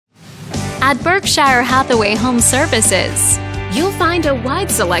At Berkshire Hathaway Home Services, you'll find a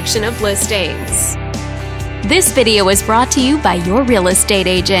wide selection of listings. This video is brought to you by your real estate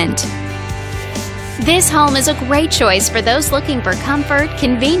agent. This home is a great choice for those looking for comfort,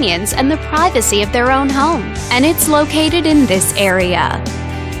 convenience, and the privacy of their own home, and it's located in this area.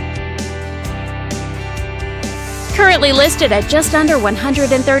 Currently listed at just under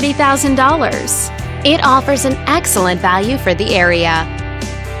 $130,000, it offers an excellent value for the area,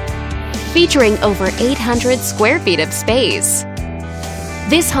 featuring over 800 square feet of space.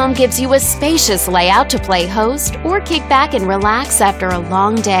 This home gives you a spacious layout to play host or kick back and relax after a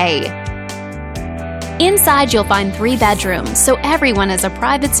long day. Inside, you'll find 3 bedrooms, so everyone has a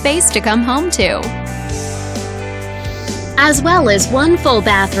private space to come home to, as well as 1 full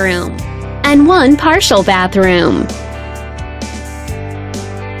bathroom and 1 partial bathroom.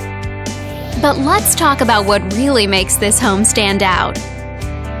 But let's talk about what really makes this home stand out.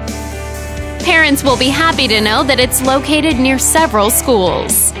 Parents will be happy to know that it's located near several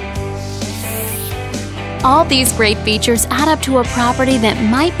schools. All these great features add up to a property that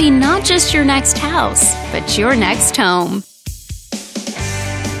might be not just your next house, but your next home.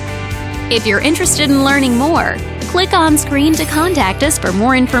 If you're interested in learning more, click on screen to contact us for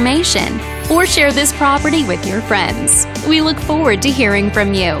more information or share this property with your friends. We look forward to hearing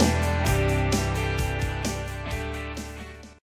from you.